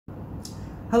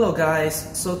Hello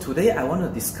guys, so today I want to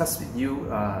discuss with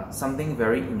you something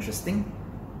very interesting.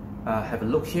 Have a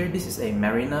look here. This is a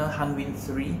Mariner Hanwin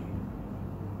 3.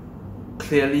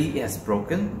 Clearly it has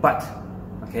broken, but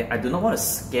okay, I do not want to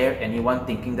scare anyone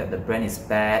thinking that the brand is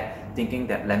bad, thinking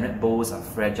that laminate bowls are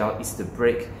fragile, it's the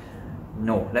break.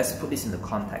 No, let's put this into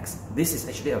context. This is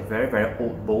actually a very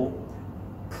old bowl,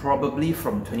 probably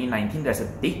from 2019. There's a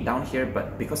date down here,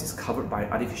 but because it's covered by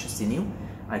artificial sinew,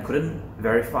 I couldn't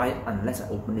verify it unless I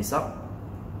open this up.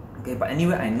 Okay, but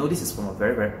anyway, I know this is from a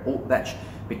very old batch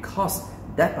because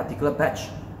that particular batch,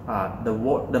 the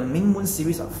Mingmun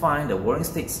series are fine, the Warring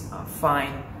States are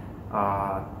fine,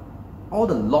 all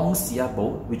the long Xia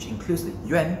bowl, which includes the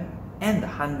Yuan and the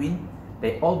Hanwin,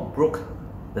 they all broke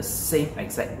the same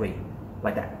exact way,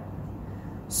 like that.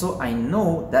 So I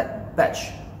know that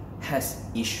batch has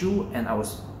issue and I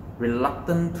was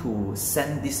reluctant to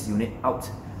send this unit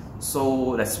out.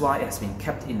 So that's why it has been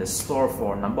kept in the store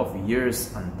for a number of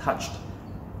years untouched.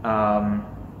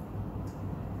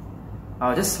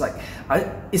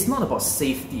 It's not about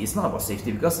safety. It's not about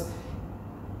safety because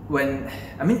when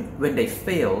they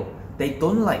fail, they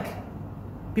don't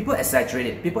people exaggerate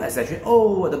it. People exaggerate.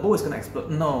 Oh, the bowl is gonna explode.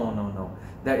 No.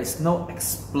 There is no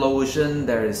explosion.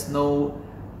 There is no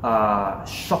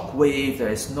shock wave. There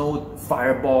is no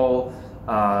fireball.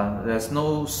 There's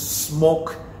no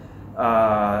smoke.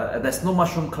 There's no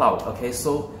mushroom cloud. Okay,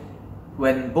 so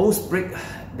when bowls break,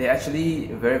 they're actually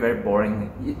very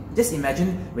boring. Just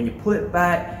imagine when you pull it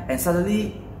back and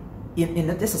suddenly in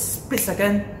just a split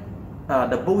second,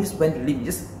 the bowl just went limp,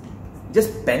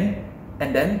 just bent,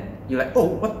 and then you're like, oh,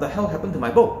 what the hell happened to my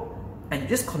bowl? And you're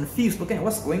just confused looking at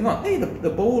what's going on. Hey,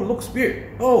 the bowl looks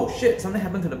weird. Oh shit, something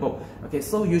happened to the bowl. Okay,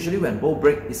 so usually when bowl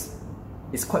break,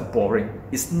 it's quite boring.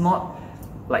 It's not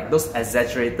like those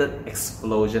exaggerated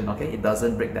explosion. Okay, it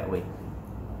doesn't break that way.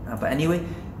 But anyway,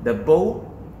 the bowl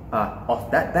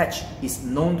of that batch is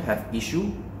known to have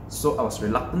issue, so I was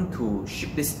reluctant to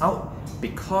ship this out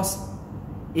because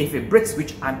if it breaks,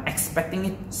 which I'm expecting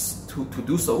it to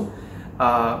do so,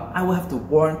 I will have to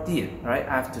warranty it, right?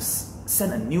 I have to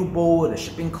send a new bowl, the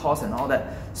shipping cost and all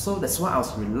that. So that's why I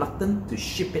was reluctant to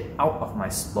ship it out of my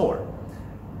store.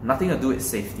 Nothing to do with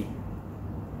safety.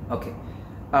 Okay.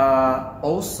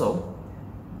 Also,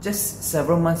 just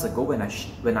several months ago when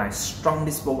I strung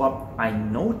this bowl up, I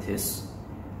noticed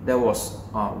there was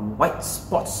white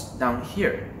spots down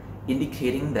here,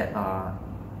 indicating that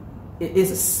it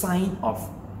is a sign of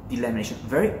delamination,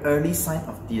 very early sign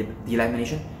of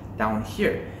delamination down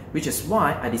here, which is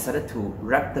why I decided to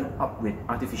wrap them up with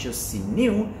artificial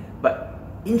sinew. But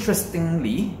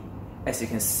interestingly, as you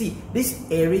can see, this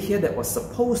area here that was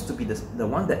supposed to be the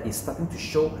one that is starting to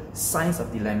show signs of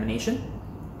delamination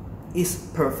is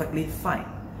perfectly fine.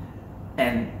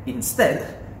 And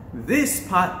instead, this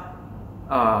part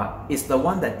is the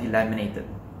one that delaminated.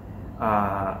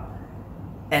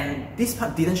 And this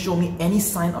part didn't show me any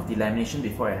sign of delamination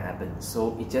before it happened.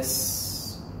 So it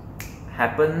just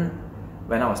happened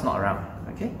when I was not around,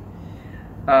 okay?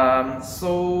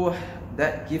 So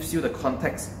that gives you the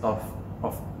context of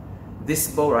this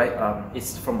bowl, right?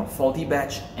 It's from a faulty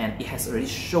batch and it has already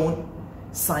shown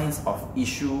signs of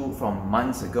issue from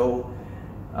months ago.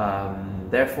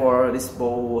 Therefore, this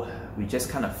bowl, we just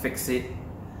kind of fix it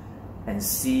and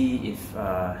see if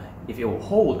it will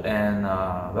hold. And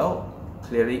well,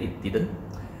 clearly it didn't.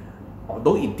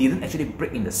 Although it didn't actually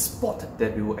break in the spot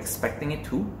that we were expecting it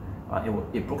to,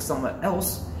 it broke somewhere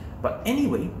else. But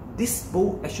anyway, this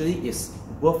bowl actually is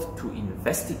worth to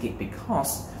investigate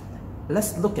because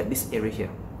let's look at this area here.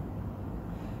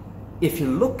 If you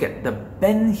look at the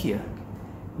bend here,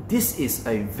 this is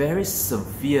a very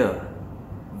severe,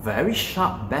 very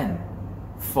sharp bend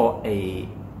for a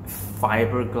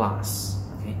fiberglass.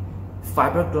 Okay,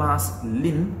 fiberglass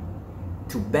limb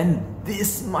to bend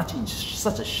this much in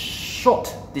such a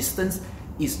short distance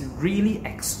is really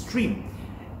extreme.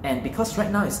 And because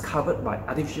right now it's covered by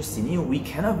artificial sinew, we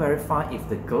cannot verify if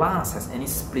the glass has any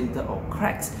splinter or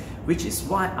cracks, which is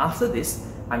why after this,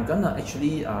 I'm gonna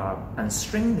actually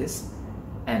unstring this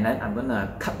and then I'm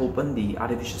gonna cut open the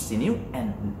artificial sinew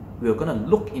and we're gonna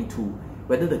look into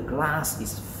whether the glass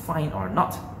is fine or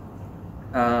not.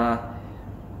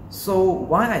 So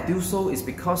why I do so is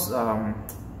because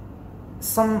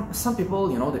some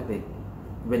people, you know,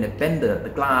 when they bend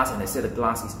the glass and they say the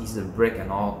glass is easy to break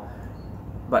and all,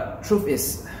 but truth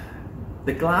is,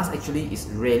 the glass actually is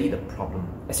really the problem.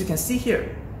 As you can see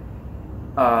here,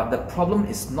 the problem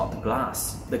is not the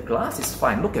glass. The glass is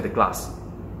fine. Look at the glass.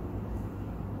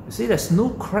 You see, there's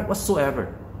no crack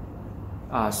whatsoever.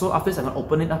 So after this, I'm going to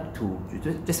open it up to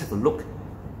just have a look.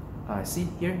 See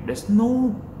here, there's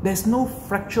no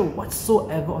fracture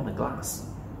whatsoever on the glass.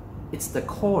 It's the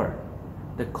core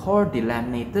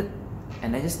delaminated,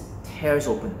 and it just tears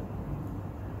open.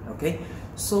 Okay,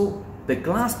 so the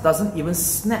glass doesn't even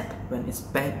snap when it's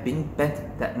being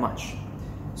bent that much.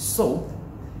 So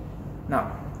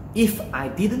now, if I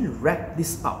didn't wrap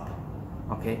this up,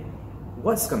 okay,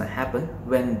 what's gonna happen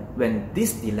when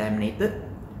this delaminated,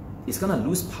 it's gonna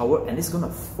lose power and it's gonna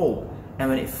fold. And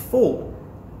when it folds,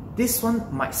 this one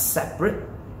might separate,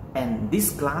 and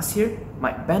this glass here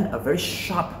might bend a very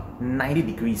sharp 90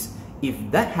 degrees. If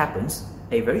that happens,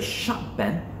 a very sharp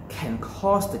bend can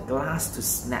cause the glass to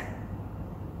snap.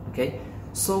 Okay,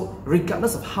 so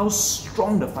regardless of how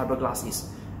strong the fiberglass is,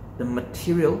 the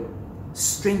material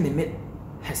strain limit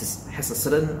has a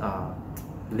certain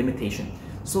limitation.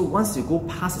 So once you go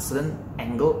past a certain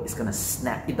angle, it's gonna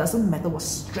snap. It doesn't matter what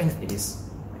strength it is.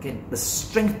 Okay, the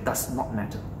strength does not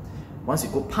matter. Once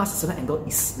you go past a certain angle,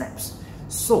 it snaps.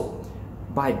 So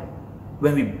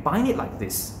when we bind it like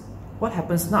this, what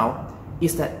happens now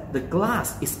is that the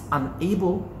glass is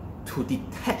unable to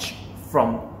detach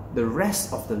from the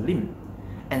rest of the limb,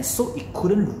 and so it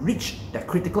couldn't reach that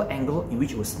critical angle in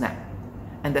which it will snap.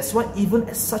 And that's why even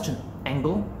at such an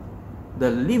angle,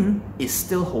 the limb is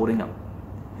still holding up.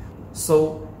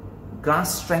 So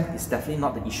glass strength is definitely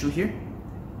not the issue here.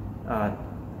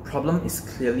 Problem is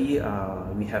clearly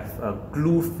we have a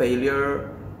glue failure.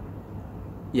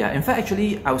 Yeah, in fact,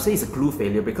 actually, I would say it's a glue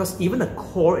failure, because even the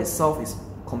core itself is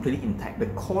completely intact. The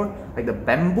core, like the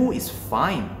bamboo, is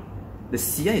fine. The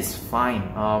sia is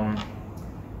fine.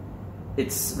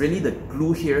 It's really the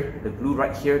glue here, the glue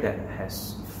right here, that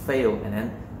has failed, and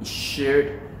then it's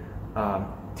sheared,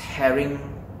 tearing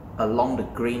along the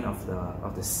grain of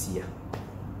the sia.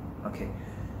 Okay,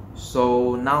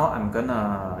 so now I'm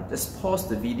gonna just pause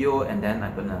the video, and then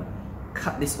I'm gonna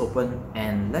cut this open,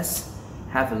 and let's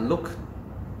have a look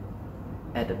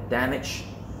at the damage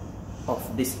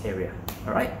of this area.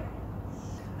 Alright,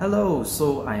 hello,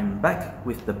 so I'm back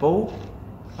with the bowl.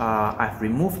 I've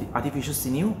removed the artificial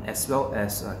sinew as well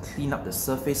as cleaned up the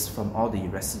surface from all the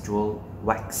residual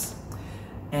wax.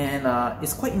 And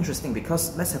it's quite interesting,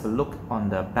 because let's have a look on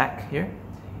the back here.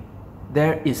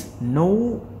 There is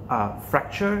no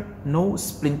fracture, no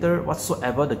splinter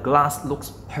whatsoever. The glass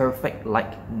looks perfect,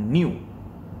 like new.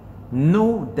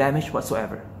 No damage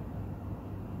whatsoever.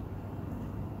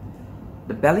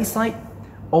 The belly side,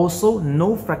 also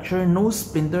no fracture, no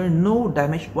splinter, no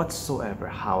damage whatsoever.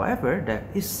 However, there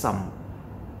is some,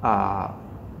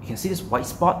 you can see this white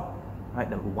spot, right?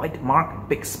 The white mark,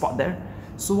 big spot there.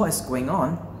 So what is going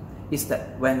on is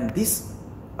that when this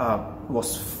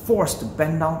was forced to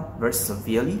bend down very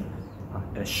severely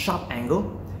at a sharp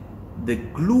angle, the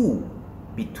glue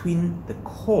between the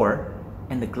core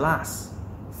and the glass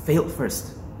failed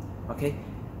first. Okay,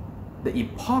 the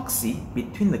epoxy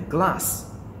between the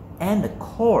glass and the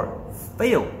core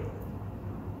failed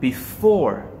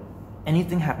before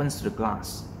anything happens to the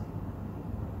glass.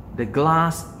 The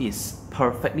glass is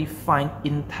perfectly fine,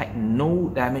 intact, no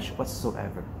damage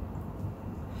whatsoever.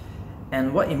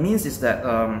 And what it means is that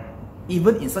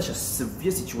even in such a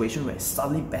severe situation where it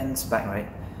suddenly bends back, right,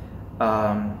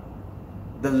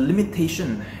 the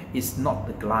limitation is not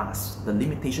the glass. The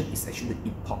limitation is actually the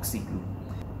epoxy glue.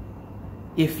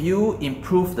 If you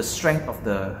improve the strength of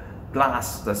the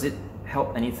glass, does it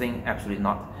help anything? Absolutely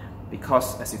not.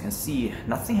 Because as you can see,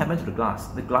 nothing happened to the glass.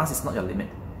 The glass is not your limit.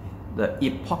 The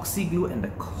epoxy glue and the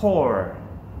core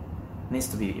needs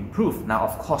to be improved. Now,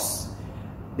 of course,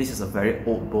 this is a very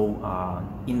old bowl.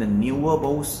 In the newer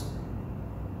bowls,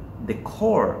 the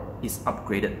core is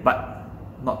upgraded, but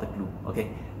not the glue.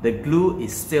 Okay, the glue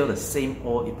is still the same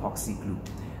old epoxy glue.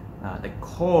 The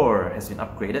core has been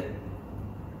upgraded.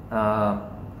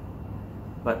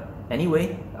 But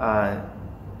anyway,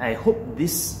 I hope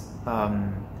this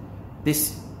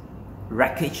this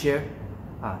wreckage here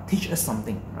teach us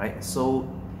something, right? So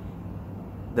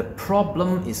the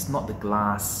problem is not the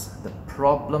glass. The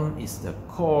problem is the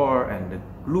core and the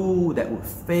glue that would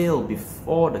fail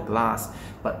before the glass.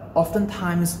 But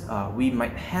oftentimes we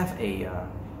might have a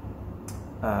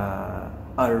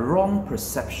wrong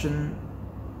perception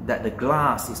that the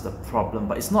glass is the problem,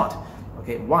 but it's not.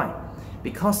 Okay, why?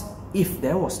 Because if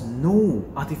there was no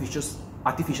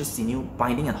artificial sinew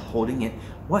binding and holding it,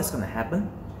 what is going to happen?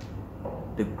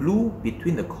 The glue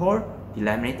between the core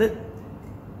delaminated,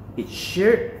 it's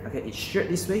sheared. Okay, it's sheared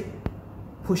this way,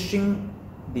 pushing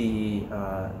the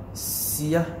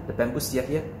sia, the bamboo sia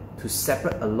here, to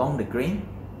separate along the grain.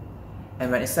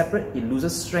 And when it separates, it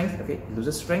loses strength. Okay, it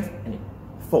loses strength and it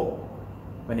folds.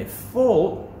 When it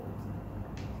folds,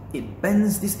 it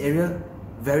bends this area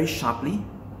very sharply,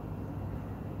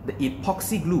 the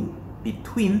epoxy glue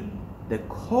between the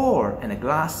core and the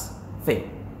glass failed.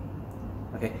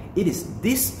 Okay, it is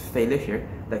this failure here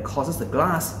that causes the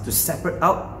glass to separate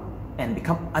out and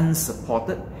become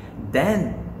unsupported,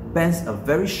 then bends a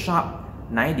very sharp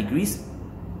 90 degrees,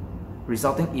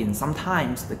 resulting in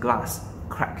sometimes the glass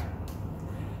crack.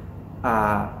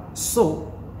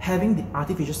 So having the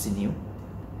artificial sinew,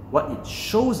 what it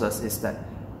shows us is that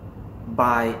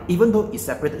even though it's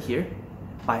separated here,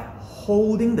 by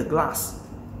holding the glass,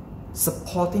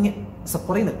 supporting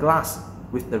the glass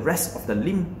with the rest of the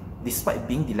limb, despite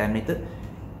being delaminated,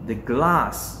 the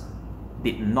glass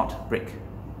did not break.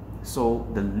 So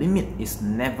the limit is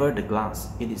never the glass,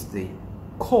 it is the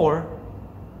core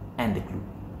and the glue.